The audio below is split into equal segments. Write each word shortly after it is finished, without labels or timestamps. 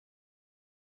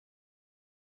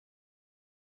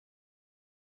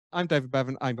I'm David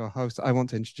Beavan. I'm your host. I want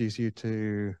to introduce you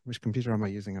to, which computer am I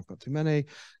using? I've got too many.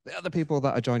 The other people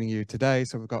that are joining you today.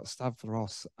 So we've got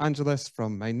Stavros, Angelis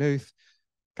from Maynooth,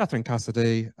 Kathryn,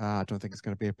 Cassidy. I don't think it's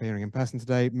going to be appearing in person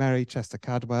today. Mary,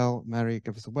 Chester-Kadwell. Mary,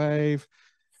 give us a wave.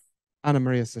 Anna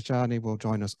Maria Sichani will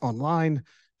join us online.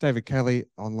 David Kelly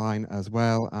online as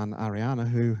well. And Arianna,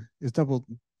 who is double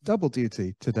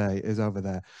duty today, is over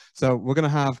there. So we're going to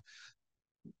have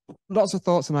lots of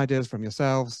thoughts and ideas from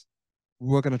yourselves.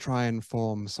 We're going to try and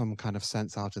form some kind of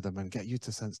sense out of them and get you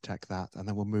to sense check that, and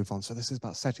then we'll move on. So this is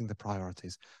about setting the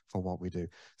priorities for what we do.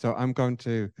 So I'm going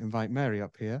to invite Mary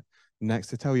up here next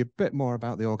to tell you a bit more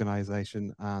about the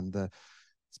organization and the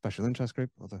special interest group,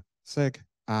 or the SIG,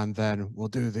 and then we'll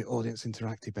do the audience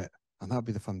interactive bit, and that'll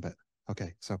be the fun bit.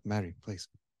 Okay, so Mary, please.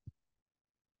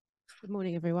 Good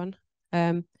morning, everyone.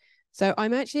 So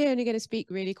I'm actually only going to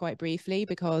speak really quite briefly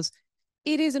because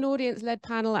it is an audience-led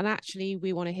panel, and actually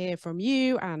we want to hear from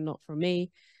you and not from me.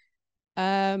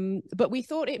 But we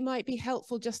thought it might be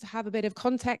helpful just to have a bit of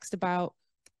context about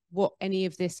what any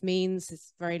of this means.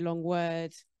 It's a very long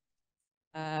word.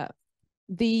 The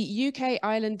UK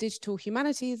Ireland Digital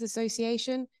Humanities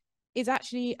Association is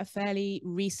actually a fairly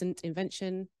recent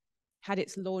invention, had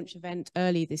its launch event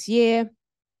early this year.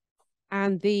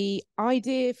 And the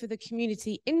idea for the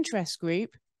community interest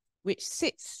group, which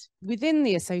sits within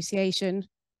the association,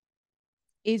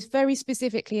 is very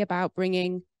specifically about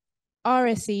bringing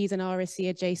RSEs and RSE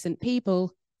adjacent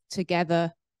people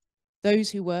together, those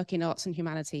who work in arts and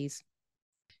humanities.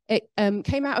 It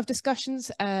came out of discussions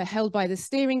held by the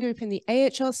steering group in the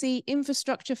AHRC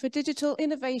Infrastructure for Digital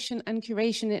Innovation and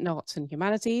Curation in Arts and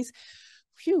Humanities.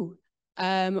 Phew.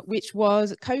 Which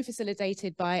was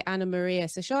co-facilitated by Anna Maria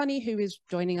Sichani, who is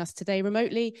joining us today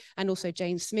remotely, and also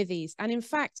James Smithies. And in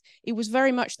fact, it was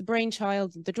very much the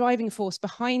brainchild, the driving force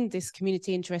behind this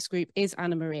community interest group is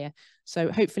Anna Maria.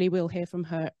 So hopefully we'll hear from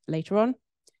her later on.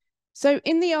 So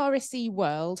in the RSE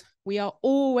world, we are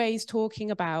always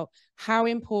talking about how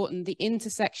important the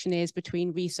intersection is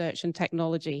between research and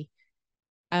technology.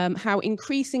 How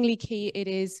increasingly key it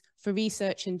is for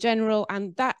research in general,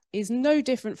 and that is no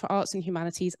different for arts and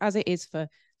humanities as it is for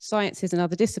sciences and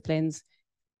other disciplines.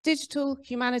 Digital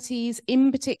humanities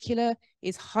in particular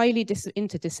is highly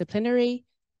interdisciplinary,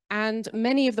 and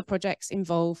many of the projects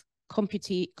involve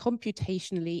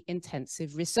computationally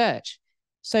intensive research.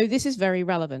 So this is very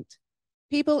relevant.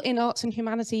 People in arts and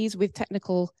humanities with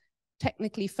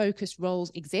technically focused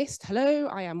roles exist. Hello,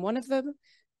 I am one of them.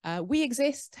 We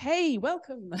exist. Hey,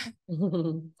 welcome.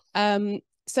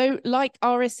 So like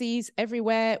RSEs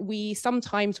everywhere, we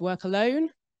sometimes work alone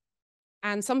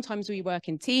and sometimes we work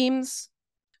in teams.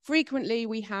 Frequently,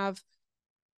 we have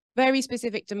very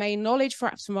specific domain knowledge,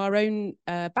 perhaps from our own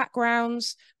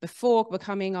backgrounds before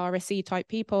becoming RSE type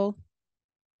people.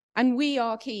 And we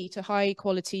are key to high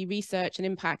quality research and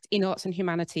impact in arts and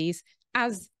humanities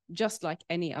as just like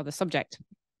any other subject.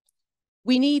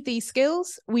 We need these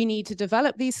skills, we need to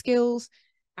develop these skills,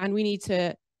 and we need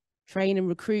to train and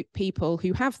recruit people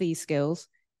who have these skills.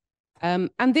 And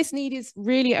this need is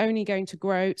really only going to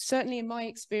grow. Certainly in my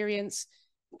experience,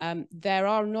 there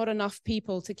are not enough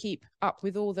people to keep up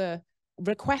with all the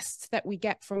requests that we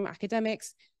get from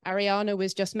academics. Arianna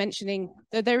was just mentioning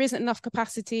that there isn't enough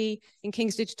capacity in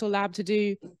King's Digital Lab to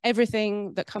do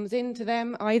everything that comes into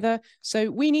them either. So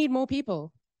we need more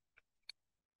people.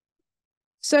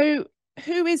 So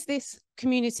who is this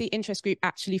community interest group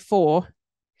actually for?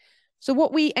 So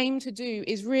what we aim to do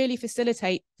is really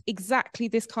facilitate exactly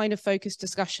this kind of focused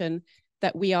discussion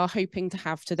that we are hoping to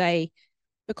have today,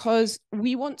 because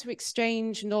we want to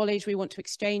exchange knowledge, we want to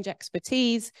exchange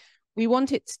expertise, we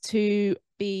want it to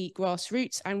be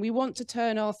grassroots, and we want to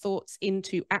turn our thoughts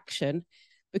into action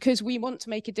because we want to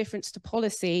make a difference to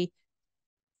policy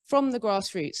from the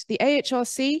grassroots. The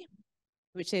AHRC,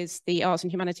 which is the Arts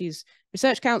and Humanities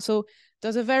Research Council,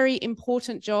 does a very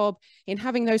important job in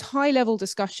having those high-level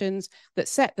discussions that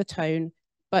set the tone.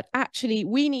 But actually,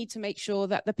 we need to make sure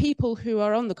that the people who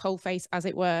are on the coalface, as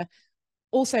it were,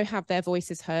 also have their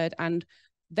voices heard and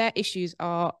their issues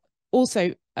are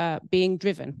also being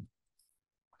driven.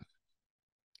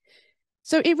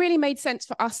 So it really made sense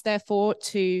for us, therefore,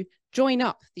 to join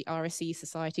up the RSE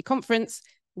Society Conference,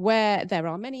 where there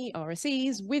are many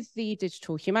RSEs with the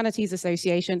Digital Humanities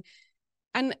Association.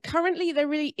 And currently, there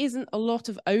really isn't a lot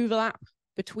of overlap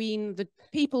between the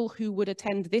people who would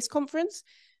attend this conference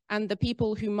and the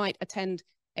people who might attend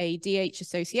a DH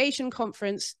Association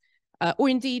conference, or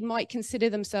indeed might consider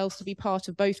themselves to be part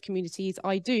of both communities.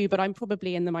 I do, but I'm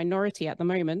probably in the minority at the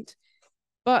moment.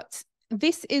 But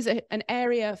this is an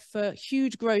area for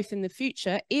huge growth in the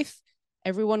future if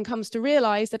everyone comes to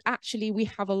realize that actually we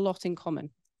have a lot in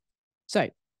common. So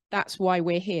that's why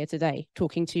we're here today,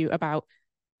 talking to you about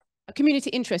a community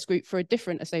interest group for a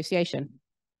different association.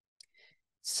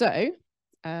 So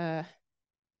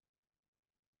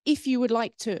if you would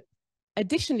like to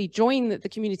additionally join the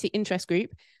community interest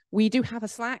group, we do have a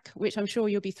Slack, which I'm sure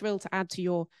you'll be thrilled to add to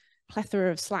your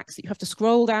plethora of Slacks that you have to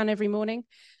scroll down every morning.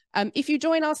 If you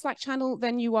join our Slack channel,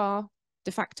 then you are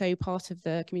de facto part of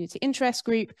the community interest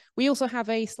group. We also have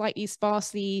a slightly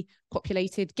sparsely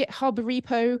populated GitHub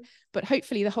repo, but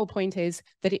hopefully the whole point is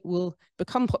that it will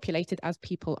become populated as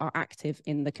people are active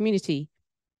in the community.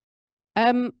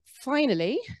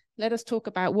 Finally, let us talk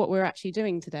about what we're actually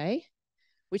doing today,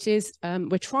 which is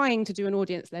we're trying to do an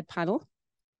audience-led panel.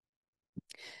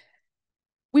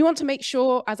 We want to make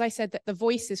sure, as I said, that the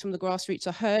voices from the grassroots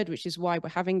are heard, which is why we're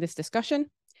having this discussion.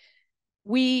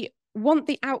 We want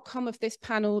the outcome of this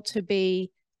panel to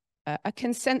be a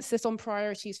consensus on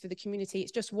priorities for the community.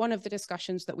 It's just one of the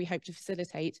discussions that we hope to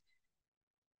facilitate.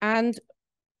 And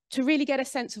to really get a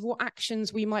sense of what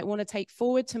actions we might want to take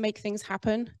forward to make things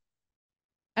happen.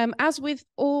 As with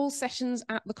all sessions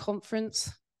at the conference,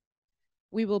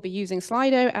 we will be using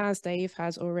Slido, as Dave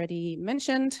has already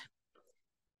mentioned.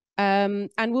 And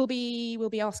we'll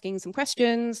be asking some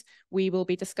questions. We will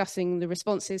be discussing the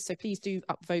responses. So please do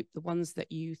upvote the ones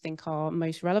that you think are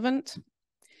most relevant.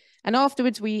 And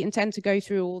afterwards, we intend to go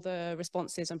through all the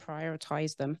responses and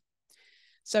prioritize them.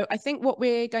 So I think what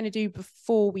we're going to do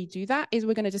before we do that is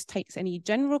we're going to just take any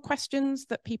general questions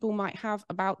that people might have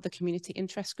about the community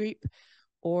interest group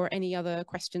or any other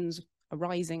questions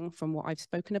arising from what I've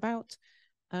spoken about.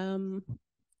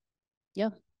 Yeah.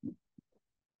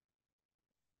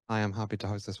 I am happy to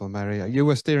host this one, Mary. You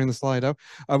were steering the Slido.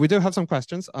 We do have some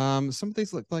questions. Some of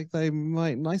these look like they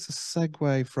might nice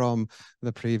segue from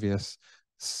the previous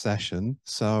session.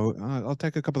 So I'll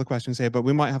take a couple of questions here, but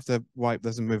we might have to wipe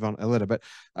this and move on a little bit.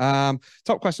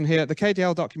 Top question here. The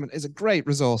KDL document is a great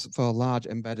resource for large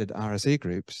embedded RSE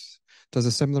groups. Does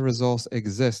a similar resource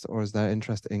exist, or is there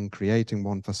interest in creating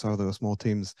one for solo or small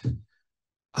teams?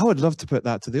 I would love to put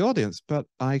that to the audience, but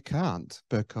I can't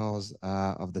because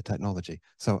of the technology.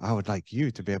 So I would like you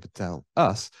to be able to tell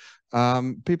us.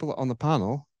 People on the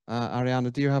panel,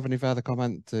 Arianna, do you have any further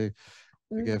comment to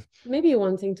give? Maybe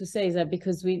one thing to say is that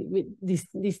because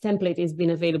this template has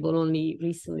been available only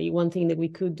recently, one thing that we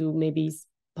could do maybe is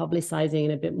publicizing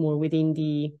it a bit more within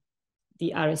the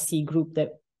RSE group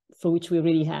for which we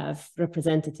really have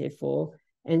representative for,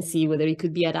 and see whether it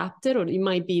could be adapted, or it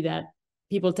might be that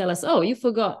people tell us, oh, you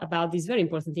forgot about this very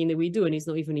important thing that we do, and it's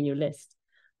not even in your list.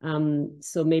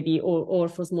 So maybe, or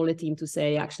for smaller team to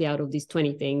say, actually, out of these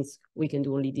 20 things, we can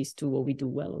do only these 2, or we do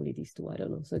well only these 2. I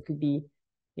don't know. So it could be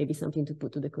maybe something to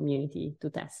put to the community to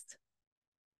test.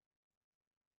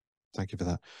 Thank you for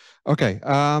that. Okay.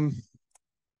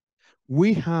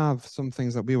 We have some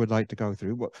things that we would like to go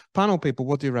through. Panel people,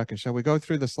 what do you reckon? Shall we go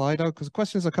through the Slido? Because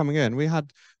questions are coming in. We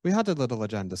had a little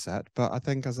agenda set, but I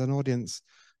think as an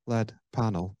audience-led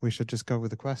panel, we should just go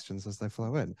with the questions as they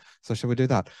flow in. So shall we do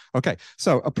that? Okay,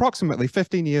 so approximately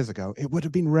 15 years ago, it would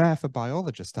have been rare for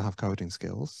biologists to have coding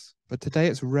skills, but today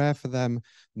it's rare for them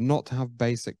not to have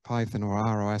basic Python or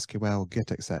R or SQL,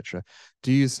 Git, etc.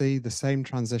 Do you see the same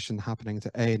transition happening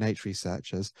to A&H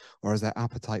researchers, or is there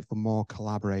appetite for more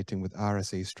collaborating with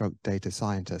RSE stroke data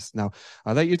scientists? Now,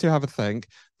 I'll let you two have a think.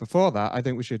 Before that, I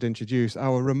think we should introduce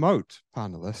our remote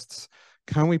panelists.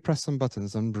 Can we press some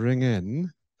buttons and bring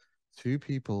in 2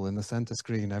 people in the center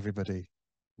screen, everybody?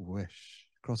 Wish.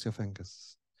 Cross your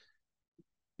fingers.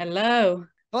 Hello.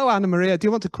 Hello, Anna Maria. Do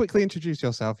you want to quickly introduce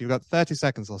yourself? You've got 30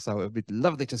 seconds or so. It would be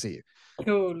lovely to see you.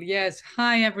 Cool. Yes.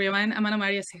 Hi, everyone. I'm Anna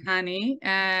Maria Sichani.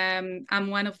 I'm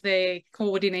one of the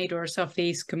coordinators of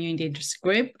this community interest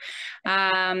group.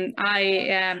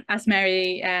 As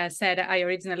Mary said, I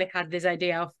originally had this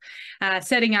idea of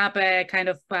setting up a kind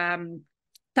of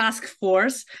task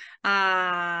force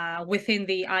within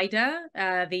the IDA,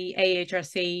 the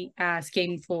AHRC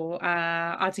scheme for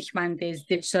Arts and Humanities,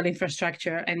 Digital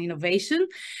Infrastructure and Innovation.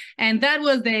 And that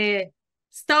was the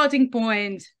starting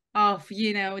point of,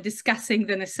 discussing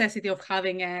the necessity of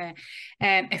having a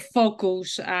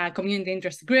focused community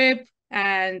interest group.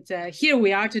 And here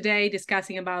we are today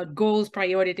discussing about goals,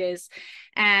 priorities,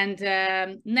 and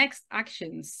next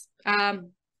actions.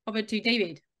 Over to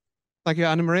David. Thank you,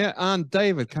 Anna Maria. And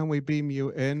David, can we beam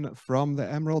you in from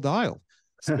the Emerald Isle?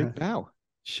 Speak now.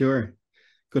 Sure.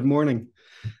 Good morning.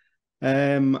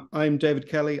 I'm David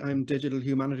Kelly. I'm Digital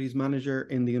Humanities Manager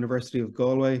in the University of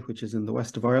Galway, which is in the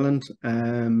west of Ireland.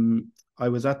 I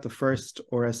was at the first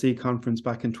RSE conference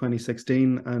back in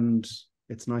 2016, and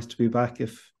it's nice to be back,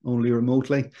 if only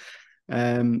remotely.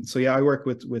 So yeah, I work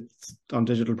on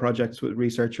digital projects with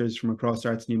researchers from across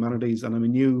Arts and Humanities, and I'm a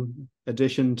new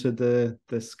addition to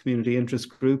this community interest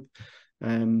group.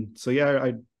 So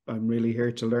yeah, I'm really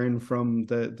here to learn from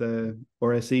the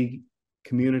RSE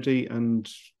community, and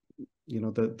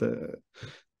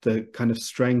the kind of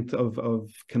strength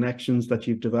of connections that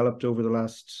you've developed over the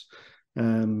last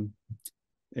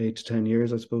 8 to 10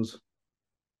 years, I suppose.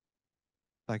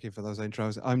 Thank you for those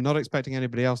intros. I'm not expecting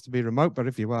anybody else to be remote, but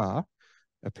if you are,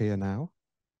 appear now.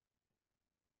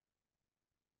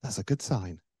 That's a good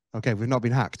sign. Okay, we've not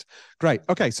been hacked. Great.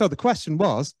 Okay, so the question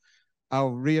was,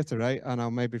 I'll reiterate and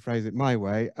I'll maybe phrase it my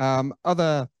way.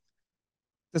 Other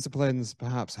disciplines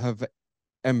perhaps have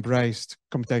embraced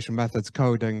computation methods,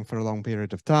 coding for a long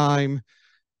period of time,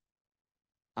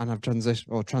 and have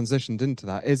transitioned into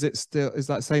that. Is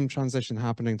that same transition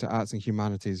happening to arts and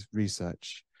humanities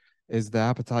research? Is the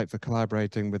appetite for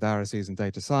collaborating with RSEs and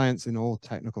data science in all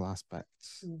technical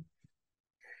aspects?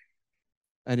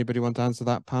 Anybody want to answer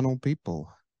that, panel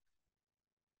people?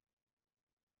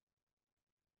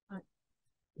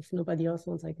 If nobody else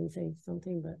wants, I can say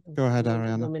something, but go ahead,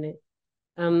 Arianna.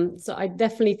 So I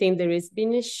definitely think there has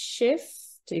been a shift,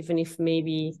 even if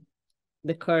maybe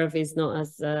the curve is not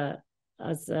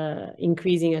as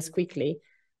increasing as quickly.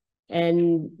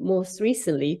 And most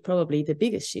recently, probably the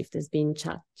biggest shift has been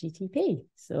ChatGPT.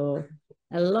 So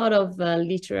a lot of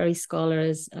literary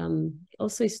scholars,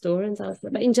 also historians,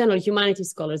 but in general, humanities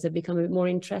scholars have become a bit more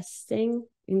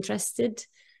interested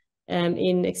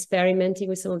in experimenting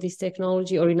with some of this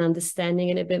technology, or in understanding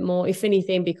it a bit more, if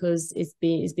anything, because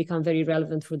it's become very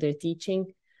relevant for their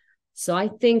teaching. So I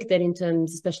think that in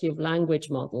terms, especially of language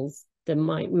models,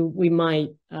 we might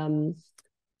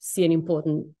see an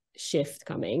important shift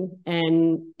coming.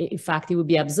 And in fact, it would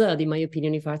be absurd, in my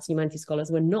opinion, if arts and humanities scholars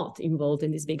were not involved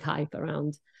in this big hype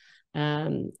around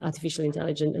artificial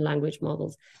intelligence and language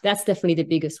models. That's definitely the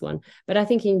biggest one. But I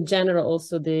think in general,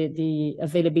 also the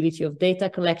availability of data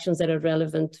collections that are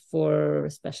relevant for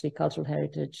especially cultural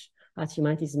heritage, arts and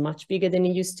humanities is much bigger than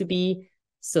it used to be.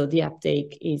 So the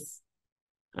uptake is,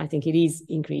 I think it is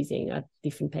increasing at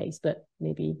different pace, but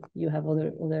maybe you have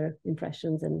other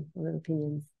impressions and other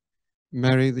opinions.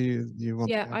 Mary, you want?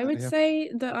 Yeah, I would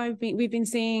say that we've been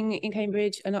seeing in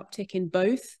Cambridge an uptick in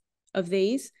both of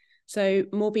these. So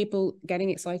more people getting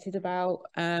excited about,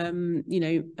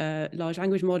 large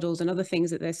language models and other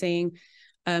things that they're seeing,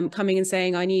 coming and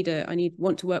saying, I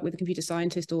want to work with a computer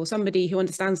scientist or somebody who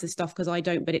understands this stuff, because I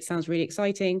don't, but it sounds really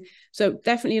exciting. So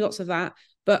definitely lots of that.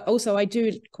 But also I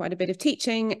do quite a bit of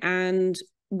teaching, and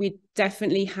we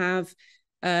definitely have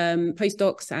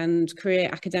postdocs and career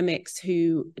academics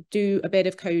who do a bit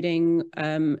of coding,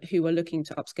 who are looking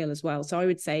to upskill as well. So I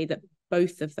would say that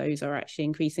both of those are actually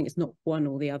increasing. It's not one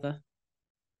or the other.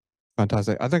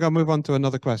 Fantastic. I think I'll move on to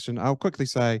another question. I'll quickly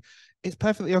say it's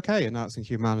perfectly okay in arts and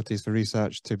humanities for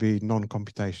research to be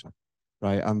non-computational,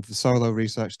 right? And solo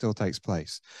research still takes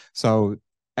place. So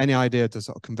any idea to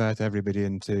sort of convert everybody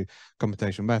into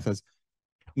computational methods,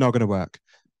 not going to work.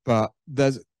 But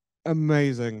there's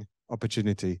amazing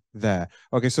opportunity there.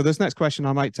 Okay, so this next question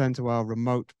I might turn to our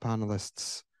remote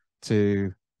panelists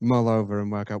to mull over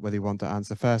and work out whether you want to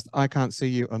answer first. I can't see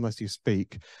you unless you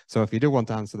speak. So if you do want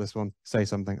to answer this one, say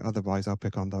something. Otherwise, I'll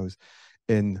pick on those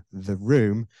in the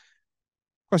room.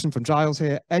 Question from Giles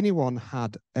here. Anyone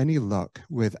had any luck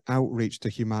with outreach to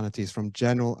humanities from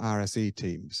general RSE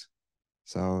teams?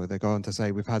 So they're going to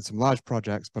say, we've had some large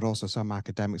projects, but also some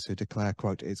academics who declare,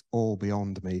 quote, it's all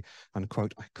beyond me, and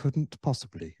quote, I couldn't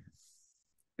possibly.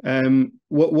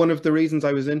 One of the reasons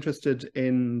I was interested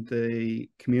in the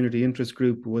community interest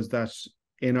group was that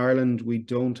in Ireland, we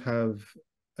don't have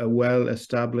a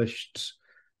well-established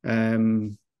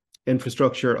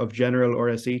infrastructure of general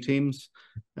RSE teams.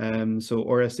 So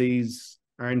RSEs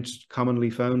aren't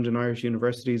commonly found in Irish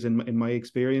universities in my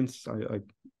experience.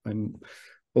 I'm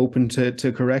open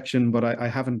to correction, but I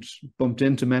haven't bumped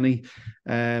into many.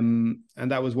 And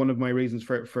that was one of my reasons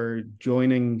for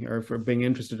joining, or for being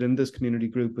interested in this community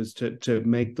group, was to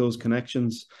make those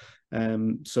connections.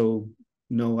 So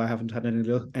no, I haven't had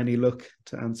any luck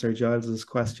to answer Giles's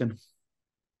question.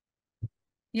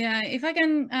 Yeah, if I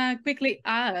can quickly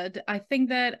add, I think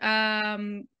that, I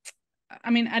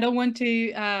mean, I don't want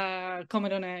to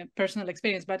comment on a personal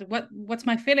experience, but what's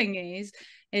my feeling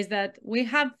is that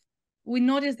we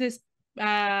notice this,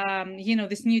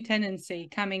 this new tendency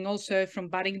coming also from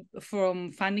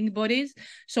funding bodies.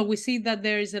 So we see that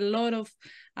there is a lot of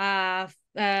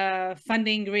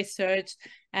funding research,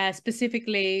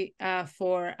 specifically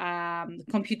for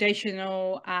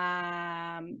computational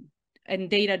and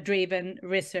data-driven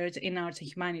research in arts and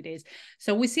humanities.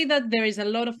 So we see that there is a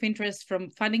lot of interest from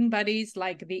funding bodies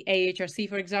like the AHRC,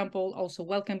 for example, also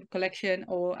Wellcome Collection,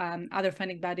 or other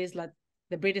funding bodies like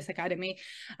the British Academy.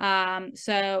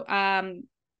 The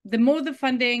more the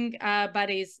funding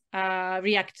bodies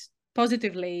react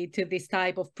positively to this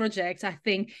type of projects, I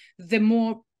think the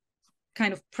more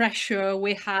kind of pressure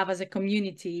we have as a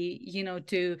community, you know,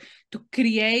 to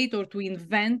create or to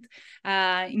invent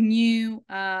new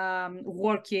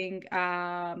working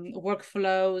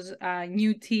workflows,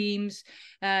 new teams,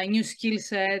 new skill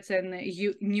sets, and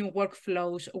new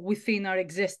workflows within our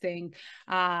existing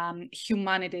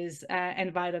humanities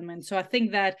environment. So I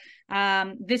think that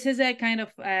this is a kind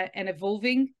of an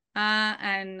evolving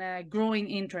and growing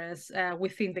interest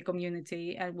within the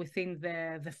community and within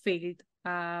the field.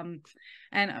 And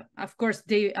of course,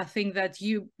 Dave, I think that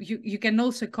you can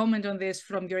also comment on this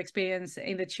from your experience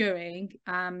in the Turing,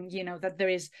 you know, that there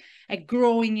is a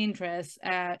growing interest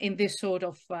in this sort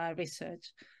of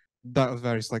research. That was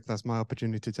very slick. That's my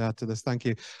opportunity to add to this. Thank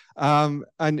you.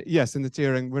 And yes, in the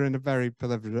Turing, we're in a very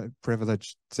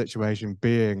privileged situation,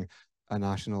 being a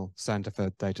national centre for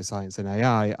data science and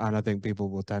AI, and I think people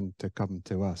will tend to come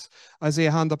to us. I see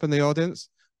a hand up in the audience.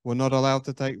 We're not allowed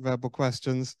to take verbal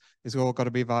questions. It's all got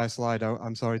to be via Slido.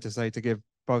 I'm sorry to say, to give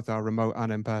both our remote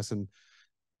and in-person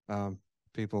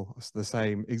people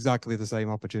exactly the same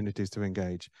opportunities to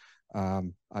engage.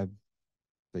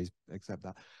 Please accept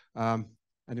that.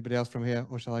 Anybody else from here,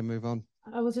 or shall I move on?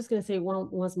 I was just going to say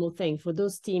one small thing. For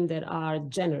those teams that are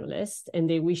generalists and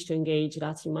they wish to engage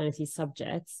Arts and Humanities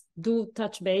subjects, do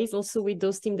touch base also with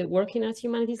those teams that work in Arts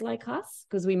and Humanities like us,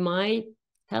 because we might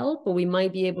help, or we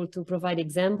might be able to provide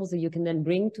examples that you can then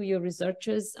bring to your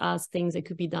researchers as things that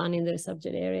could be done in their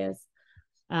subject areas.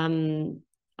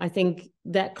 I think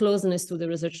that closeness to the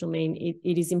research domain,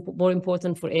 it is more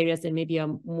important for areas that maybe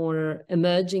are more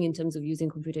emerging in terms of using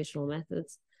computational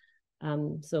methods.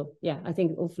 So yeah, I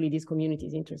think hopefully this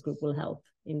community's interest group will help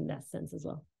in that sense as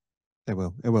well. It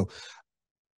will.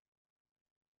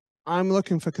 I'm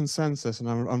looking for consensus, and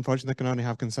unfortunately I can only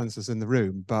have consensus in the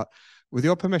room, but with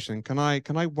your permission, can I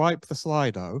wipe the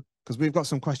Slido? Because we've got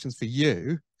some questions for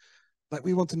you. Like,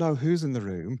 we want to know who's in the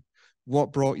room,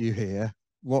 what brought you here,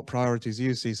 what priorities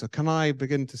you see. So can I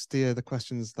begin to steer the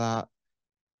questions that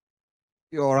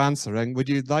you're answering?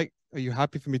 Are you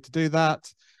happy for me to do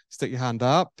that? Stick your hand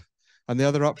up. And the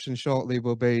other option shortly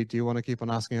will be, do you want to keep on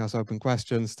asking us open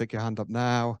questions? Stick your hand up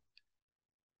now.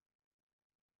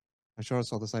 I'm sure I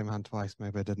saw the same hand twice.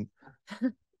 Maybe I didn't.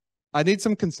 I need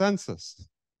some consensus.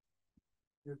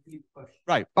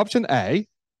 Right. Option A,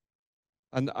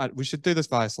 and we should do this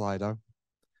via Slido,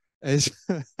 is...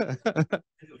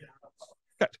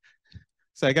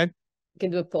 Say again? We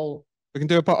can do a poll. We can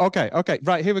do a poll. Okay.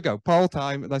 Right, here we go. Poll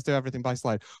time. Let's do everything by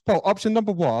slide. Poll. Option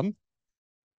number 1.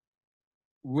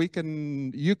 We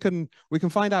can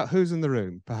find out who's in the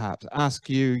room, perhaps. Ask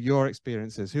you your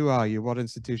experiences. Who are you? What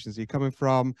institutions are you coming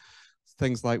from?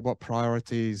 Things like what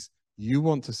priorities you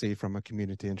want to see from a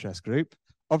community interest group.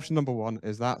 Option number 1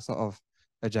 is that sort of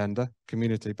agenda,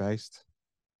 community-based.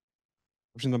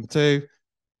 Option number 2,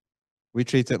 we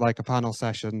treat it like a panel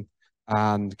session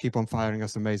and keep on firing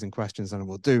us amazing questions, and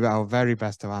we'll do our very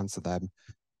best to answer them,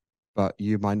 but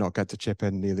you might not get to chip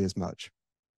in nearly as much.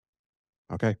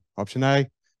 Okay, option A,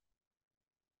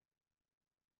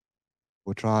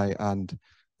 we'll try and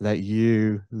let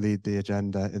you lead the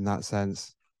agenda in that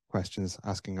sense, questions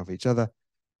asking of each other.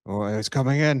 Oh, it's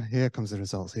coming in. Here comes the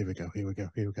results. Here we go.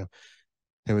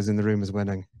 Who was in the room is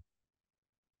winning.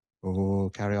 Oh,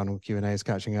 carry on with Q&A is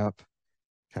catching up.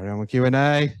 Carry on with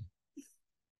Q&A.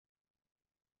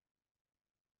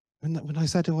 When I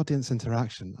said audience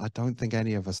interaction, I don't think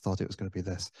any of us thought it was going to be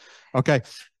this. Okay,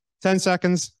 10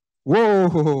 seconds.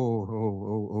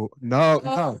 Whoa,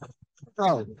 no.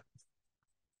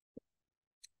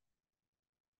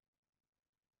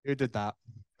 Who did that?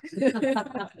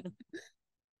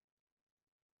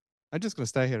 I'm just going to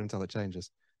stay here until it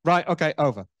changes. Right, okay,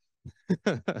 over.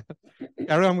 Carry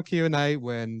on with Q&A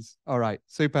wins. All right,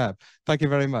 superb. Thank you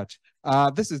very much.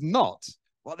 This is not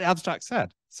what the abstract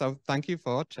said. So thank you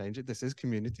for changing. This is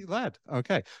community-led.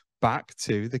 Okay, back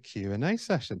to the Q&A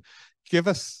session. Give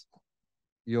us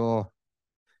your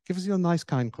nice,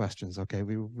 kind questions. Okay,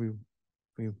 we want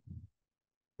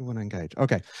to engage.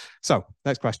 Okay, so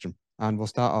next question, and we'll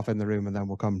start off in the room and then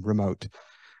we'll come remote.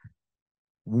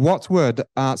 What would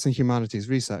arts and humanities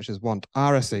researchers want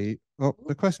RSE? Oh,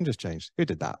 the question just changed. Who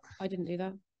did that? I didn't do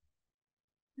that.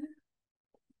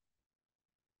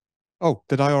 Oh,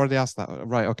 did I already ask that?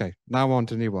 Right, okay. Now on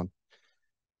to a new one.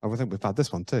 Oh, I think we've had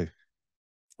this one too.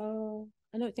 Oh,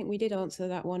 I don't think we did answer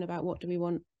that one about what do we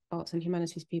want Arts and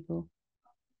Humanities people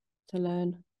to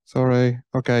learn. Sorry.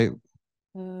 Okay.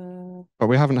 But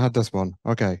we haven't had this one.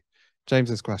 Okay.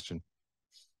 James's question.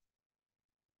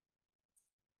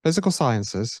 Physical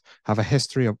sciences have a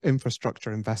history of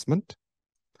infrastructure investment.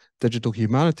 Digital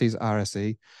Humanities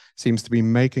RSE seems to be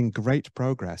making great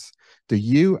progress. Do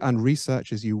you and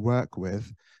researchers you work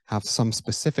with have some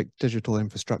specific digital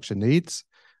infrastructure needs?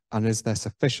 And is there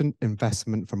sufficient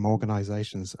investment from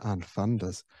organizations and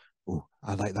funders? Oh,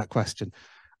 I like that question.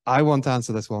 I want to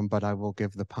answer this one, but I will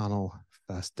give the panel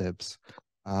first dibs.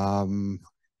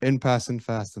 In person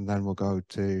first, and then we'll go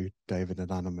to David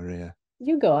and Anna Maria.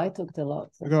 You go, I talked a lot.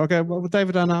 So. Okay, well,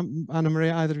 David and Anna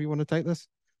Maria, either of you want to take this?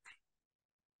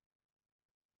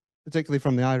 Particularly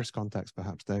from the Irish context,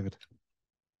 perhaps, David.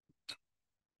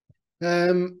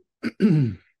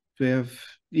 We have,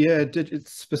 yeah,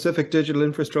 specific digital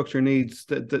infrastructure needs.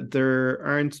 That there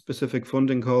aren't specific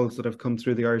funding calls that have come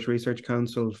through the Irish Research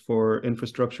Council for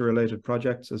infrastructure-related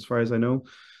projects, as far as I know.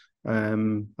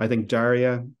 I think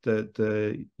DARIA,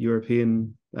 the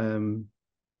European,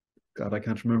 God, I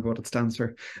can't remember what it stands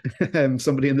for.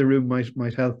 Somebody in the room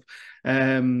might help.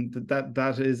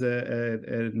 That is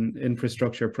an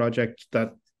infrastructure project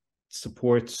that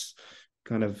supports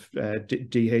kind of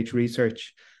DH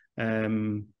research.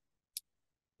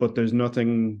 But there's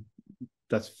nothing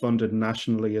that's funded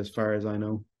nationally as far as I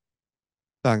know.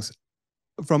 Thanks.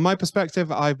 From my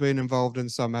perspective, I've been involved in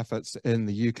some efforts in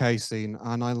the UK scene,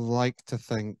 and I like to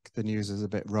think the news is a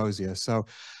bit rosier. So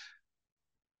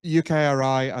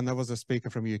UKRI, and there was a speaker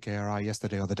from UKRI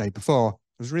yesterday or the day before,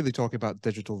 was really talking about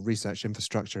digital research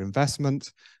infrastructure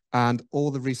investment, and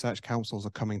all the research councils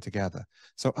are coming together.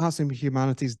 So Arts and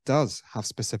Humanities does have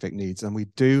specific needs, and we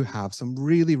do have some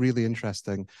really, really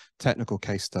interesting technical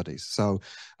case studies. So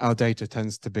our data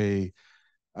tends to be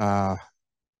large.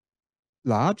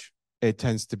 It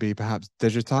tends to be perhaps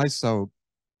digitized. So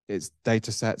it's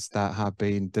data sets that have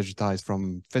been digitized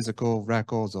from physical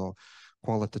records or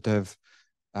qualitative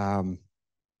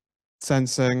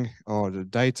sensing or the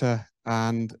data,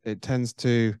 and it tends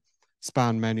to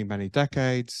span many, many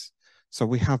decades. So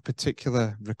we have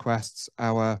particular requests.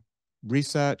 Our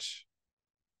research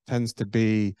tends to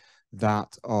be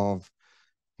that of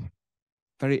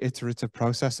very iterative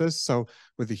processes. So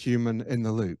with the human in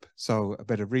the loop. So a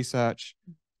bit of research,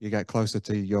 you get closer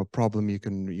to your problem, you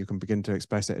can begin to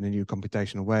express it in a new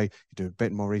computational way. You do a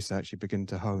bit more research, you begin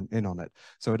to hone in on it.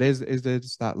 So it is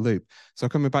that loop. So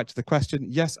coming back to the question,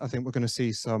 yes, I think we're going to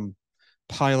see some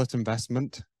pilot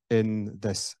investment in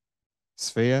this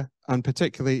sphere. And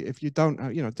particularly if you don't,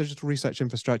 digital research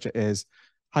infrastructure is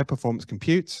high performance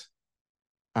compute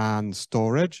and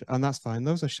storage, and that's fine.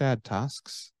 Those are shared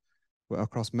tasks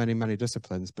across many, many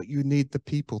disciplines, but you need the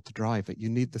people to drive it. You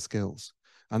need the skills.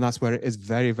 And that's where it is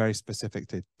very, very specific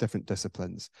to different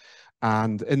disciplines.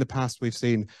 And in the past, we've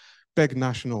seen big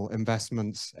national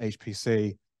investments,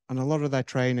 HPC, and a lot of their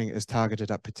training is targeted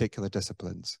at particular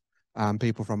disciplines.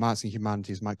 People from Arts and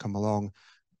Humanities might come along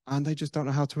and they just don't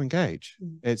know how to engage.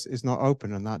 It's not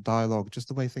open, and that dialogue, just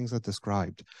the way things are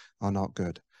described, are not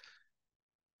good.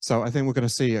 So I think we're going to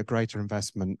see a greater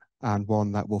investment, and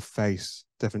one that will face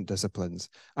different disciplines.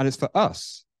 And it's for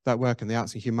us that work in the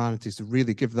Arts and Humanities to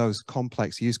really give those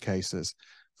complex use cases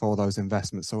for those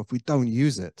investments. So if we don't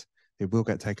use it, it will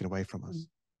get taken away from us.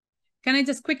 Can I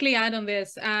just quickly add on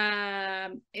this?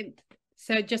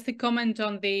 So just to comment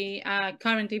on the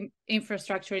current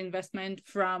infrastructure investment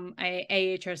from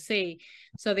AHRC.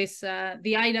 So this,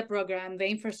 the IDA program, the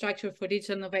Infrastructure for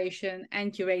Digital Innovation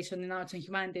and Curation in Arts and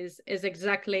Humanities, is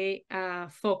exactly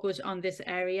focused on this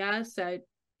area. So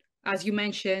as you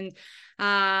mentioned,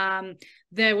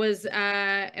 there was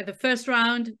the first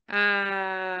round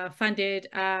funded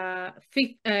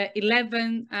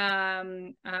 11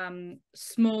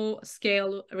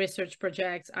 small-scale research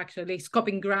projects, actually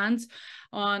scoping grants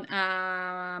on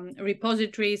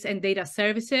repositories and data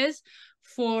services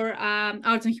for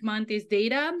Arts and Humanities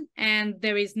data. And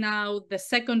there is now the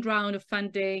second round of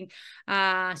funding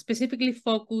specifically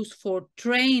focused for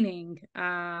training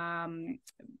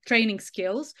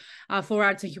skills for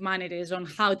Arts and Humanities on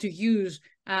how to use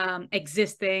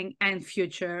existing and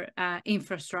future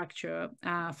infrastructure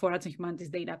for Arts and Humanities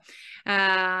data.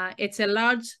 It's a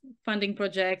large funding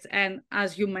project, and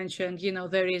as you mentioned,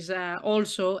 there is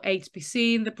also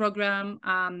HPC in the program,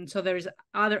 so there is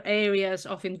other areas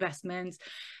of investments,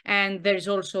 and there is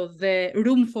also the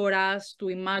room for us to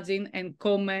imagine and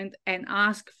comment and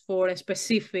ask for a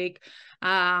specific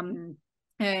RSE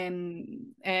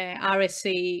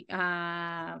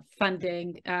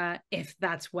funding if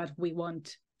that's what we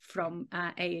want from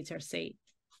AHRC.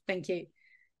 Thank you.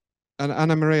 And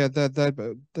Anna Maria,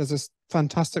 there's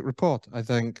fantastic report, I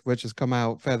think, which has come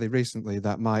out fairly recently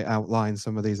that might outline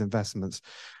some of these investments.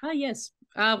 Yes,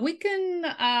 we can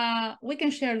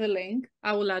share the link.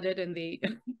 I will add it in the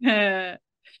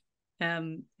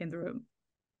in the room.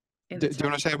 Do you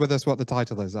want to share with us what the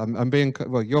title is? I'm being,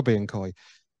 well, you're being coy.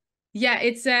 Yeah,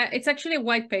 it's actually a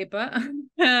white paper.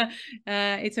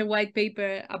 It's a white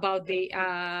paper about the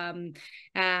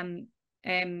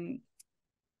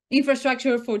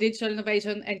infrastructure for digital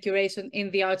innovation and curation in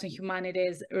the arts and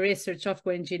humanities research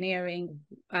software engineering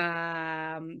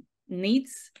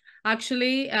needs.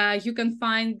 Actually, you can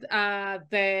find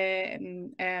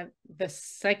the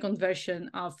second version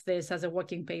of this as a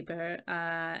working paper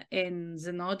in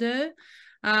Zenodo.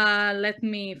 Let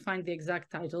me find the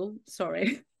exact title.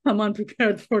 Sorry, I'm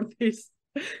unprepared for this.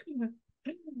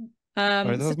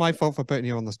 Sorry, this is my fault for putting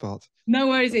you on the spot. No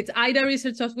worries. It's IDA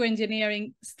Research Software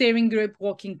Engineering Steering Group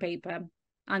Working Paper.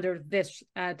 Under this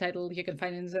title, you can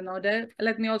find it in Zenodo.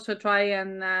 Let me also try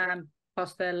and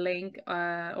post a link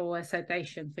or a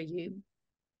citation for you.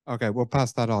 Okay, we'll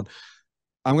pass that on.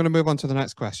 I'm going to move on to the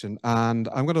next question, and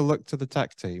I'm going to look to the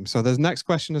tech team. So the next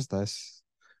question is this.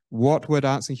 What would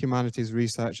arts and humanities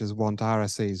researchers want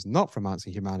RSEs, not from arts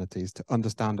and humanities, to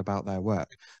understand about their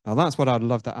work? Now, that's what I'd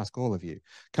love to ask all of you.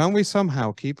 Can we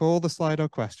somehow keep all the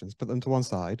Slido questions, put them to one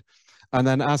side, and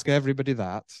then ask everybody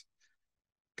that?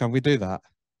 Can we do that?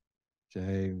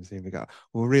 James, here we go.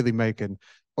 We're really making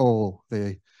all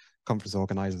the conference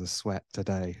organizers sweat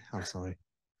today. I'm sorry.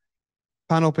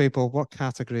 Panel people, what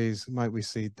categories might we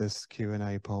seed this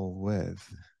Q&A poll with?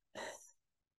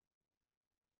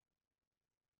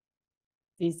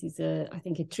 This is I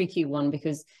think a tricky one,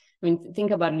 because I mean, think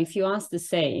about it. If you ask the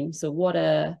same, so what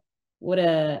a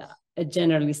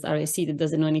generalist RSE that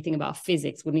doesn't know anything about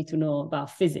physics would need to know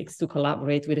about physics to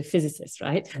collaborate with a physicist,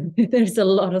 right? There's a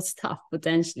lot of stuff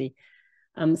potentially.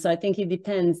 So I think it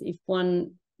depends. If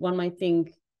one might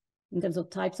think in terms of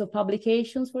types of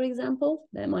publications, for example,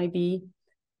 there might be.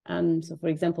 So for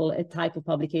example, a type of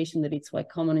publication that it's quite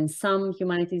common in some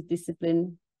humanities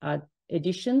discipline are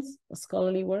editions of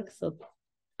scholarly work. So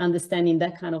understanding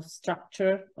that kind of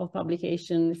structure of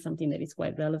publication is something that is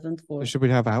quite relevant for. Should we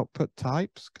have output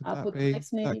types? Could output that be,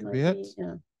 types maybe, that could be it?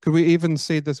 Yeah. Could we even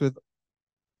seed this with?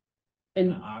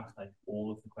 And archetype all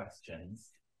of the questions.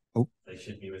 Oh, they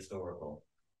should be restorable.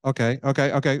 Okay.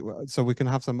 So we can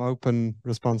have some open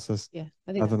responses, yeah,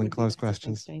 I think rather than closed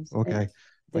questions. Okay,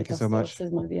 thank you so much.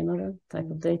 Sources might be another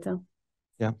type of data.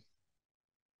 Yeah,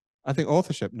 I think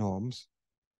authorship norms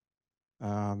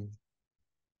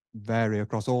vary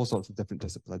across all sorts of different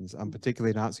disciplines, and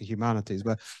particularly in arts and humanities,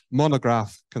 where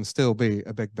monograph can still be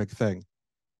a big thing,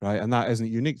 right? And that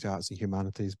isn't unique to arts and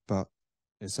humanities, but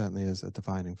it certainly is a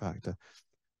defining factor.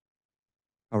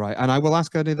 All right, and I will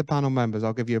ask any of the panel members,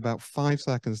 I'll give you about 5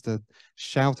 seconds to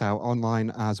shout out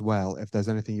online as well if there's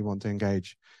anything you want to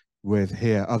engage with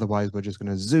here. Otherwise, we're just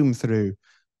going to zoom through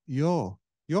your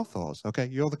thoughts, okay?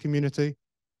 You're the community.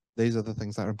 These are the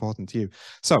things that are important to you.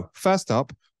 So first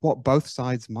up, what both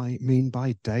sides might mean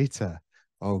by data.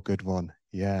 Oh, good one.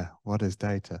 Yeah, what is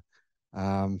data?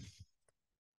 Panel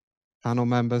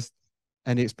members,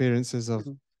 any experiences of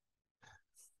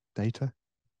data?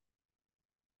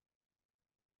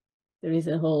 There is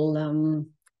a whole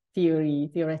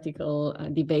theoretical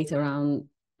debate around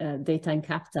data and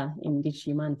capta in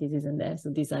digital humanities, isn't there? So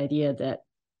this idea that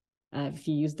if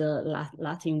you use the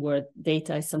Latin word,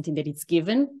 data is something that it's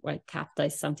given, right? Capta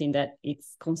is something that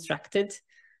it's constructed.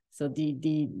 So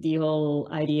the whole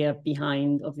idea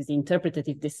behind obviously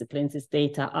interpretative disciplines is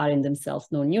data are in themselves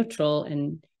non-neutral,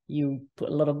 and you put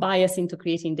a lot of bias into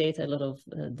creating data, a lot of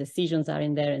decisions are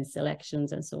in there and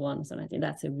selections and so on. So I think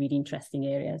that's a really interesting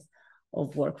areas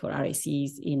of work for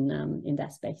RSEs in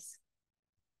that space.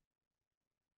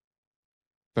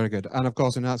 Very good. And of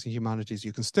course, in arts and humanities,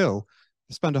 you can still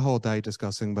spend a whole day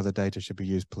discussing whether data should be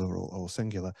used plural or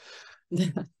singular.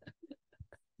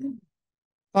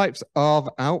 Types of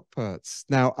outputs.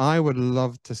 Now, I would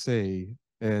love to see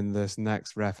in this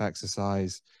next ref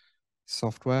exercise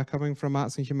software coming from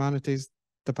arts and humanities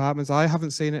departments. I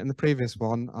haven't seen it in the previous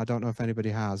one. I don't know if anybody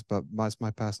has, but that's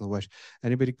my personal wish.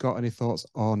 Anybody got any thoughts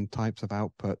on types of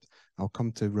output? I'll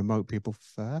come to remote people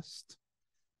first.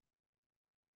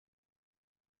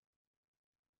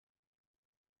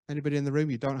 Anybody in the room?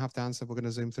 You don't have to answer. We're going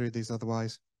to zoom through these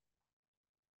otherwise.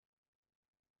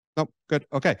 Nope, good.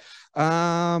 Okay.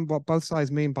 What both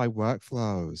sides mean by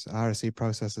workflows, RSE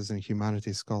processes and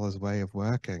humanities scholars' way of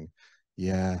working.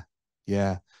 Yeah.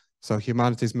 So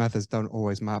humanities methods don't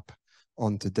always map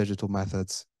onto digital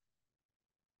methods.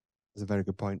 That's a very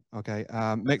good point. Okay.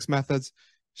 Mixed methods.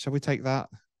 Shall we take that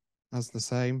as the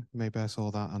same? Maybe I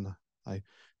saw that and I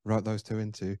wrote those two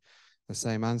into the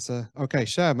same answer. Okay,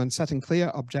 Sherman, setting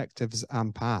clear objectives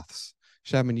and paths.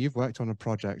 Sherman, you've worked on a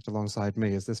project alongside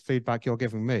me. Is this feedback you're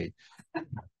giving me?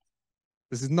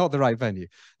 This is not the right venue.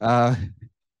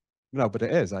 No, but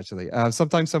it is actually.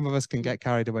 Sometimes some of us can get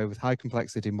carried away with high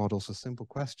complexity models for simple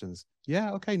questions.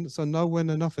 Yeah, okay, so know when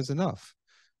enough is enough.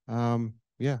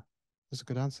 Yeah, that's a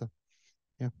good answer.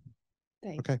 Yeah.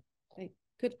 Thanks. Okay.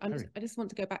 Good. I just want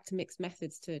to go back to mixed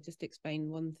methods to just explain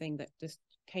one thing that just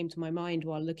came to my mind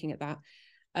while looking at that.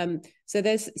 So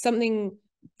there's something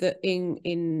that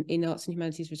in Arts and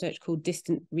Humanities research called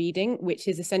distant reading, which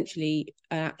is essentially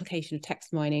an application of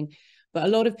text mining. But a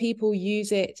lot of people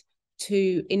use it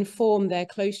to inform their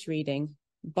close reading,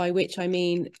 by which I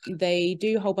mean they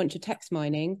do a whole bunch of text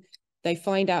mining, they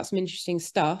find out some interesting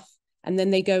stuff, and then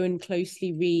they go and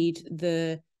closely read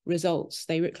the results.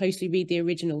 They closely read the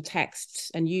original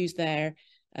texts and use their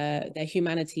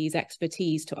humanities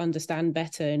expertise to understand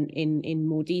better in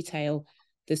more detail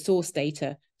the source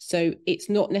data. So it's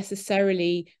not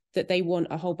necessarily that they want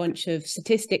a whole bunch of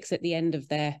statistics at the end of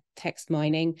their text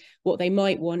mining. What they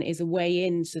might want is a way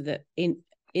in so that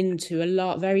into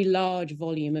a very large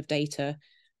volume of data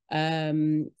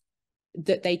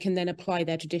that they can then apply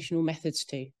their traditional methods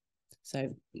to.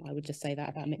 So I would just say that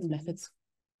about mixed methods.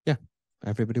 Yeah,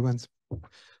 everybody wins.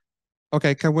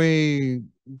 Okay, can we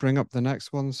bring up the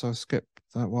next one? So skip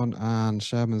that one, and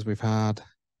Sherman's we've had.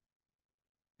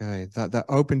 Okay, that they're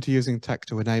open to using tech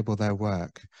to enable their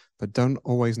work, but don't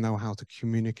always know how to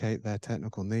communicate their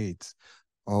technical needs.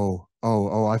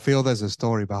 I feel there's a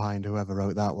story behind whoever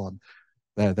wrote that one.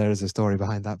 There is a story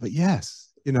behind that, but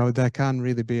yes, you know, there can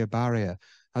really be a barrier.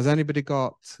 Has anybody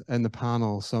got in the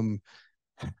panel some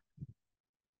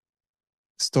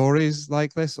stories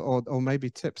like this, or maybe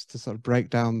tips to sort of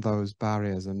break down those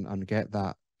barriers and get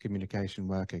that communication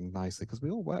working nicely? Because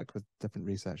we all work with different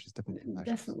researchers, different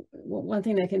definitely. One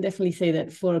thing I can definitely say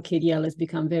that for KDL has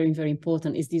become very, very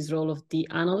important is this role of the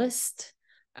analyst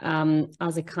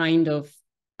as a kind of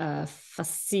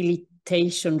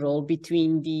facilitation role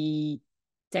between the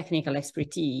technical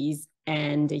expertise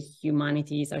and the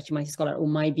humanities, Arts and Humanities scholar who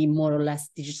might be more or less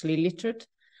digitally literate.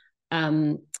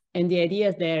 And the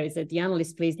idea there is that the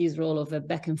analyst plays this role of a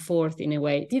back and forth in a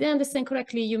way. Did I understand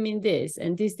correctly? You mean this?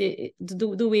 And this,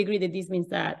 do we agree that this means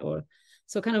that? Or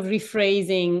so kind of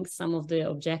rephrasing some of the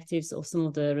objectives of some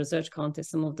of the research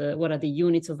context, some of the, what are the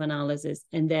units of analysis,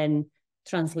 and then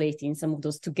translating some of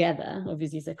those together.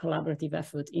 Obviously, it's a collaborative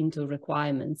effort into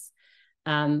requirements.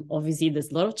 Obviously,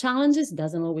 there's a lot of challenges. It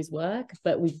doesn't always work,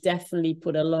 but we definitely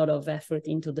put a lot of effort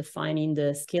into defining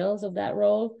the skills of that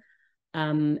role.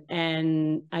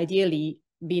 And ideally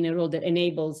being a role that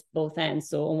enables both ends.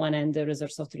 So on one end, there is a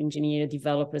software engineer,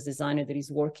 developers, designer that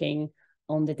is working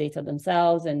on the data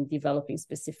themselves and developing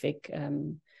specific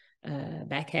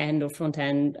back-end or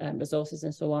front-end resources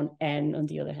and so on. And on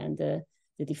the other hand, the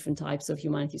different types of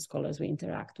humanities scholars we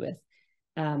interact with.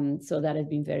 So that has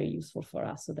been very useful for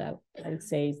us. So that I would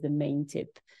say is the main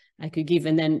tip I could give.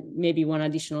 And then maybe one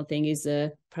additional thing is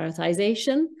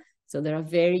prioritization. So there are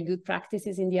very good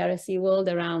practices in the RSE world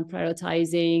around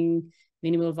prioritizing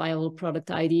minimal viable product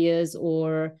ideas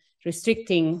or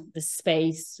restricting the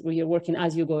space where you're working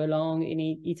as you go along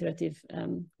in iterative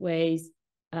ways.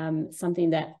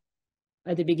 Something that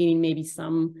at the beginning, maybe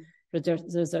some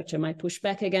researcher might push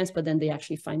back against, but then they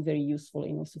actually find very useful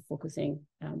in also focusing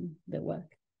their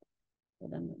work. So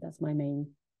then that's my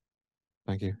main.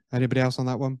 Thank you. Anybody else on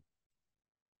that one?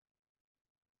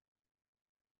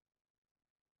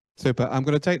 Super. I'm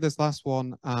going to take this last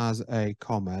one as a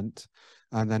comment,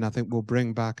 and then I think we'll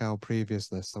bring back our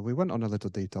previous list. So we went on a little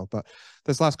detail, but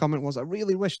this last comment was, I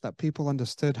really wish that people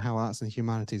understood how arts and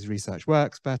humanities research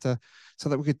works better so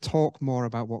that we could talk more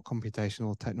about what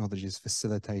computational technologies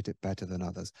facilitate it better than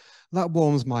others. That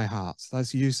warms my heart.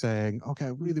 That's you saying, okay, I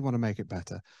really want to make it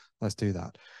better. Let's do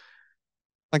that.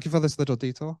 Thank you for this little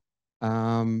detour.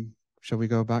 Shall we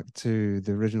go back to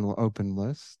the original open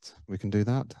list? We can do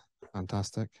that.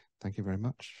 Fantastic. Thank you very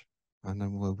much. And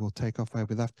then we'll take off where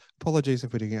we left. Apologies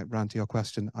if we didn't get round to your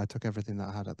question. I took everything that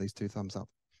I had, at least 2 thumbs up.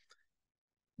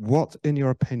 What, in your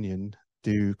opinion,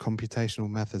 do computational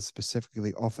methods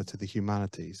specifically offer to the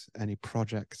humanities? Any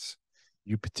projects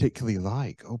you particularly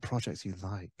like? Oh, projects you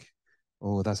like.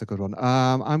 Oh, that's a good one.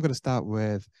 I'm going to start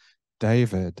with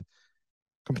David.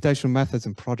 Computational methods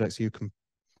and projects you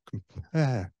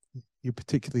you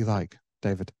particularly like,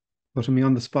 David. Putting me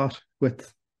on the spot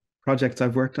with projects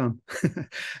I've worked on.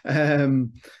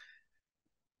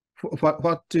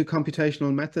 What do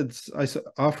computational methods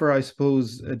offer? I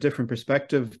suppose a different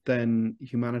perspective than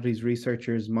humanities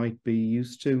researchers might be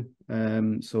used to.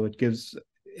 So it gives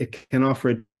it can offer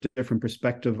a different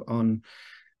perspective on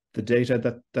the data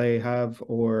that they have,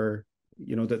 or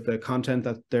the content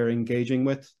that they're engaging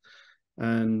with.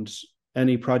 And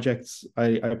any projects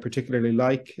I particularly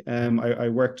like, I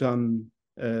worked on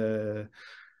a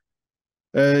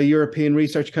European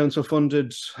Research Council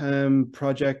funded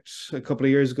project a couple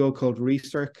of years ago called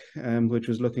RSEC, which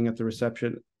was looking at the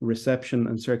reception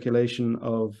and circulation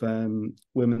of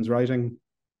women's writing,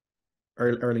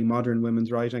 early modern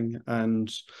women's writing. And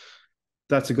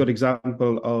that's a good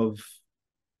example of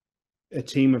a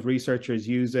team of researchers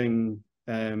using,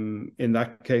 in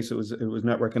that case, it was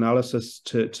network analysis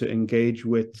to engage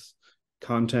with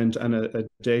content and a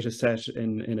data set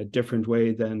in a different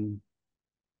way than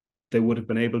they would have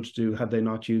been able to do had they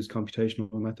not used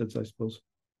computational methods, I suppose.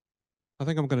 I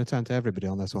think I'm going to turn to everybody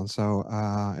on this one. So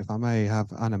if I may have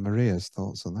Anna Maria's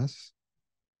thoughts on this.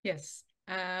 Yes.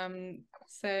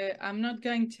 So I'm not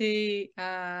going to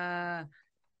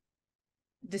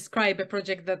describe a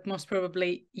project that most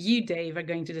probably you, Dave, are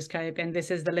going to describe, and this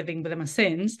is the Living with the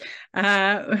Machines.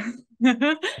 I'm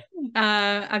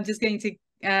just going to,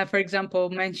 for example,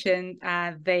 mention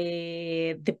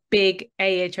the big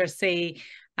AHRC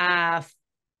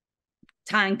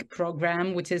tank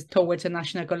program, which is towards a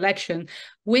national collection,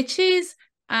 which is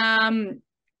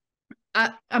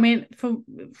I mean, from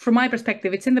my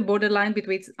perspective, it's in the borderline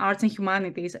between arts and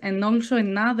humanities, and also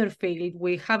another field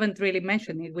we haven't really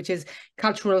mentioned it, which is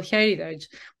cultural heritage,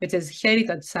 which is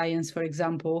heritage science, for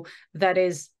example, that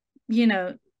is,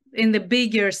 in the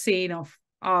bigger scene of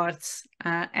arts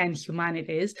and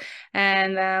humanities.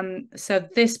 And so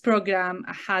this program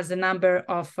has a number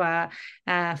of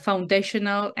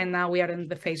foundational, and now we are in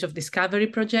the phase of discovery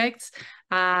projects,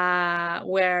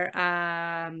 where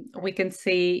we can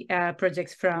see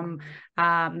projects from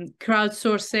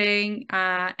crowdsourcing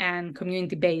and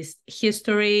community-based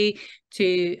history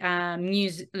to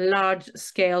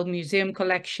large-scale museum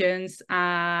collections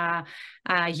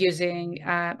using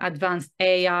advanced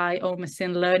AI or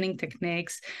machine learning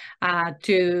techniques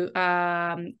to,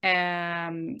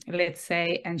 let's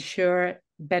say, ensure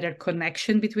better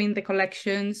connection between the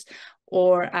collections,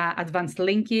 or advanced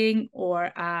linking,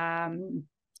 or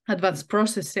advanced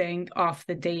processing of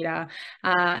the data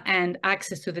and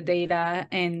access to the data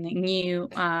in new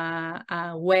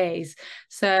ways.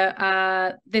 So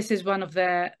this is one of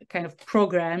the kind of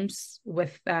programs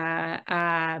with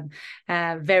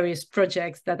various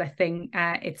projects that I think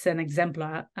it's an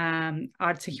exemplar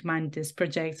arts and humanities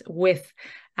project with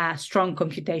a strong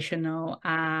computational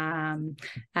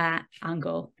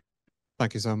angle.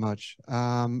 Thank you so much.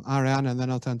 Arianna, and then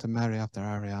I'll turn to Mary after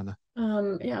Arianna.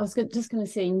 Yeah, I was just going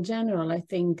to say, in general, I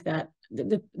think that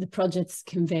the projects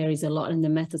can vary a lot and the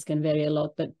methods can vary a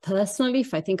lot. But personally,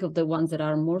 if I think of the ones that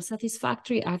are more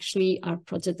satisfactory, actually are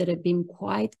projects that have been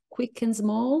quite quick and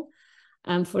small.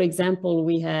 For example,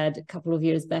 we had a couple of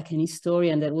years back an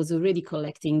historian that was already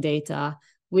collecting data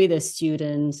with a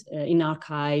student in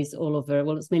archives all over,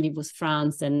 well, mainly it was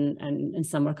France and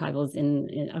some archives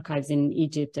in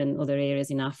Egypt and other areas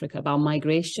in Africa, about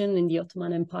migration in the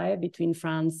Ottoman Empire between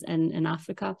France and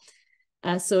Africa.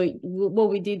 So what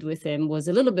we did with him was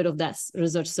a little bit of that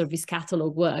research service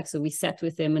catalog work. So we sat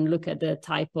with him and looked at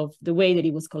the way that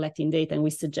he was collecting data, and we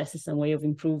suggested some way of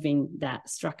improving that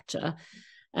structure.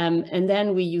 And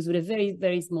then we use, with a very,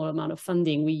 very small amount of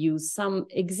funding, we use some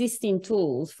existing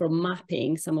tools for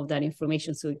mapping some of that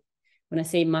information. So when I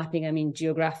say mapping, I mean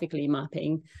geographically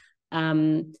mapping,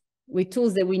 with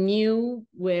tools that we knew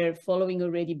were following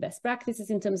already best practices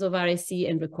in terms of RSE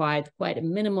and required quite a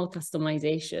minimal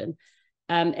customization.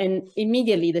 And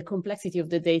immediately the complexity of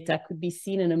the data could be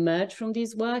seen and emerge from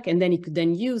this work, and then you could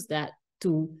then use that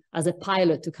as a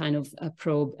pilot to kind of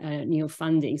probe new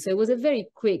funding. So it was a very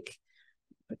quick,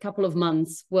 a couple of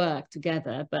months work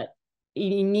together, but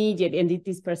immediately, and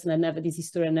this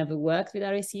historian never worked with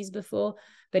RSEs before,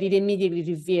 but it immediately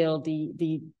revealed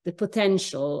the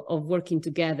potential of working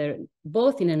together,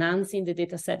 both in enhancing the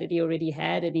data set that he already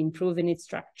had and improving its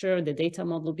structure, the data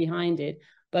model behind it,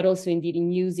 but also indeed in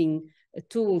using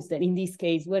tools that in this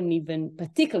case weren't even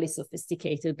particularly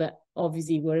sophisticated, but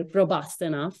obviously were robust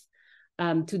enough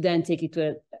to then take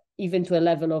it even to a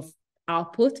level of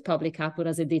public output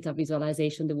as a data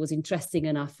visualization that was interesting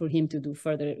enough for him to do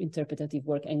further interpretative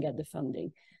work and get the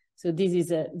funding. So this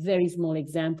is a very small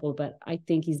example, but I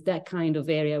think is that kind of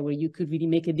area where you could really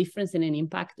make a difference and an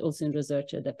impact also in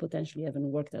researchers that potentially haven't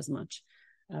worked as much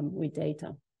with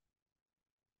data.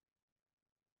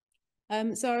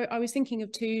 So I was thinking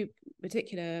of two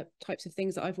particular types of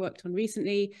things that I've worked on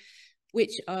recently,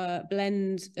 which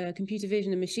blend computer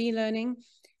vision and machine learning.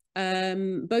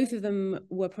 Both of them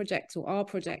were projects or are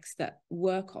projects that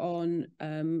work on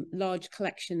large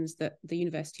collections that the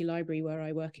University Library, where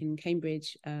I work in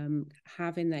Cambridge,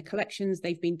 have in their collections.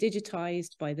 They've been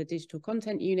digitized by the Digital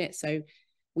Content Unit. So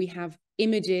we have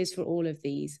images for all of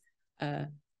these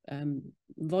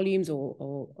volumes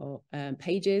or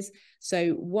pages.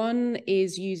 So one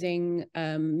is using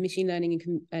machine learning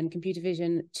and computer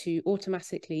vision to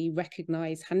automatically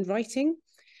recognize handwriting.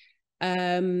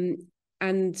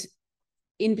 And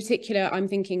in particular, I'm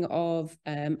thinking of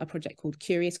a project called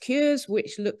Curious Cures,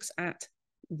 which looks at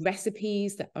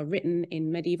recipes that are written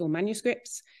in medieval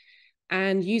manuscripts,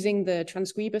 and using the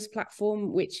Transcribus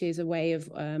platform, which is a way of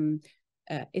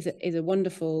is a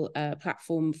wonderful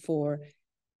platform for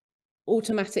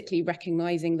automatically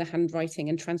recognizing the handwriting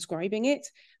and transcribing it,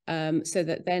 so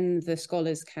that then the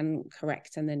scholars can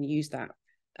correct and then use that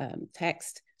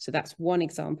text. So that's one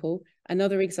example.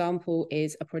 Another example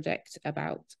is a project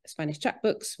about Spanish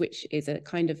chapbooks, which is a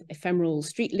kind of ephemeral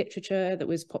street literature that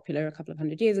was popular a couple of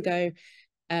 100 years ago.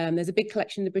 There's a big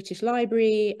collection in the British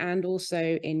Library and also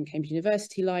in Cambridge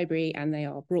University Library, and they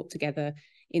are brought together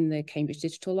in the Cambridge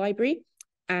Digital Library.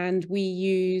 And we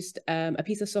used a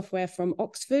piece of software from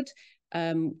Oxford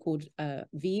called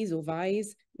Vise or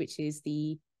Vise, which is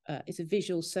it's a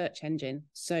visual search engine.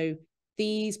 So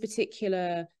these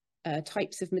particular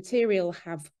types of material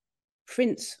have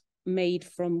prints made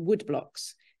from wood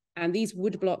blocks, and these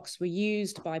wood blocks were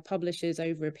used by publishers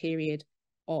over a period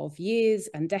of years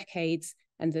and decades,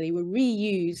 and they were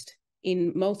reused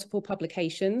in multiple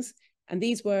publications. And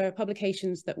these were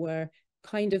publications that were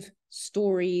kind of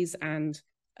stories and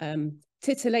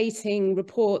titillating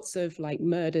reports of like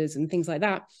murders and things like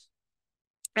that.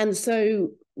 And so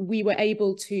we were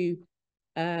able to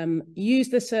use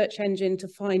the search engine to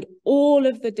find all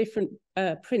of the different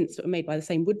prints that were made by the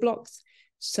same wood blocks,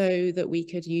 so that we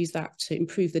could use that to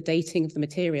improve the dating of the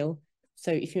material.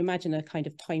 So if you imagine a kind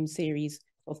of time series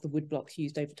of the wood blocks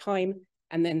used over time,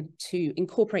 and then to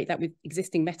incorporate that with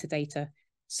existing metadata.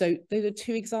 So those are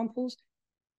two examples.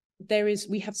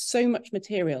 We have so much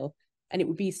material, and it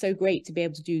would be so great to be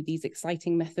able to do these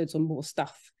exciting methods on more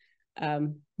stuff. Yeah,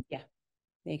 there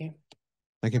you go.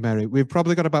 Thank you, Mary. We've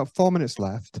probably got about 4 minutes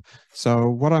left. So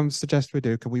what I'm suggesting we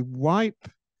do, can we wipe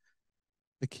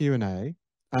the Q&A?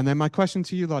 And then my question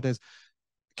to you lot is,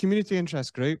 community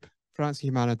interest group for Arts and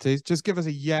Humanities, just give us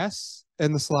a yes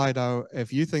in the Slido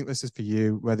if you think this is for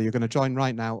you, whether you're going to join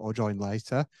right now or join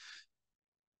later.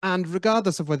 And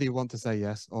regardless of whether you want to say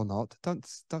yes or not, don't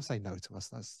say no to us.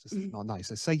 That's just not nice.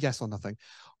 So say yes or nothing.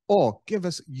 Or give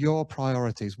us your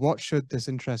priorities. What should this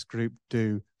interest group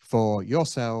do for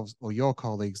yourselves or your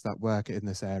colleagues that work in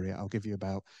this area? I'll give you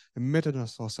about a minute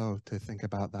or so to think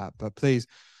about that. But please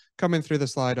come in through the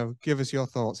Slido, give us your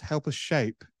thoughts, help us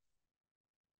shape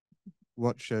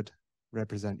what should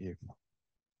represent you.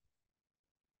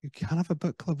 You can have a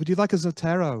book club. Would you like a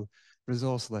Zotero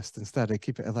resource list instead?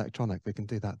 Keep it electronic. We can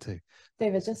do that too.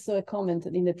 David, just saw a comment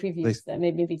in the previous that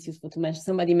maybe it's useful to mention.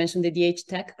 Somebody mentioned the DH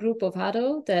Tech group of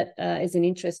Hado, that is an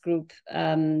interest group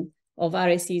of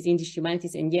RSEs in Digital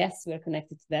Humanities, and yes, we're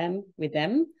connected to them with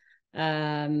them.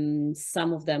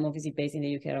 Some of them, obviously based in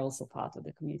the UK, are also part of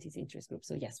the community's interest group.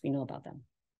 So yes, we know about them.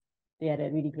 They had a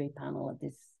really great panel at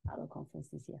this Hado conference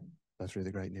this year. That's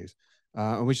really great news.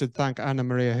 And we should thank Anna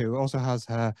Maria, who also has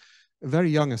her very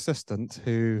young assistant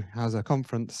who has a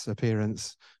conference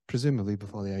appearance, presumably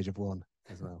before the age of 1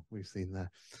 as well. We've seen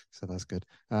there. So that's good.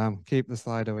 Keep the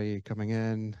slide away coming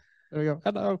in. There we go.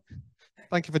 Hello.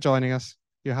 Thank you for joining us.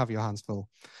 You have your hands full.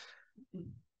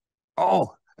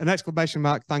 Oh, an exclamation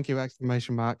mark. Thank you,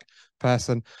 exclamation mark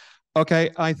person. Okay,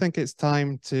 I think it's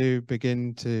time to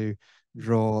begin to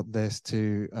draw this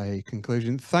to a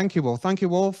conclusion. Thank you all. Thank you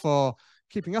all for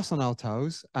keeping us on our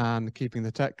toes and keeping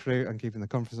the tech crew and keeping the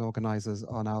conference organizers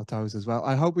on our toes as well.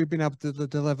 I hope we've been able to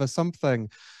deliver something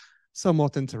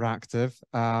somewhat interactive.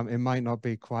 It might not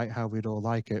be quite how we'd all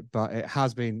like it, but it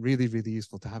has been really, really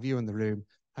useful to have you in the room,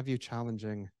 have you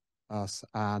challenging us,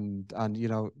 and you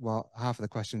know what, half of the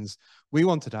questions we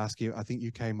wanted to ask you, I think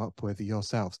you came up with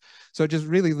yourselves. So it just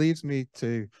really leaves me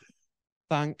to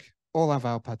thank all of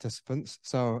our participants.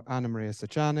 So Anna Maria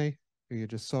Sichani, who you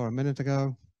just saw a minute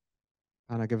ago.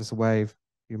 Anna, give us a wave.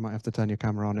 You might have to turn your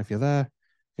camera on if you're there.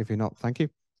 If you're not, thank you.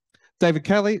 David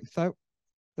Kelly. So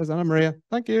there's Anna Maria.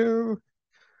 Thank you.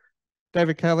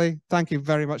 David Kelly, thank you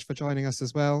very much for joining us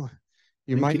as well.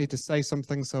 You might need to say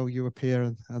something so you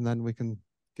appear and then we can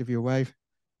give you a wave.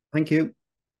 Thank you.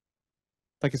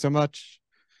 Thank you so much.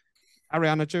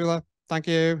 Arianna Ciula, thank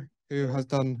you, who has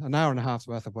done an hour and a half's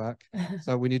worth of work.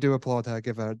 So when you do applaud her,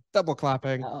 give her double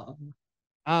clapping. Oh.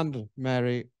 And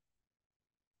Mary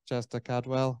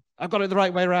Chester-Kadwell. I've got it the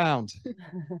right way around.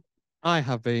 I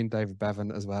have been David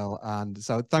Beavan as well. And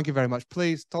so thank you very much.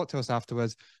 Please talk to us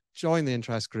afterwards. Join the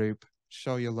interest group.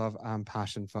 Show your love and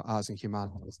passion for arts and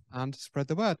humanities and spread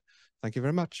the word. Thank you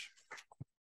very much.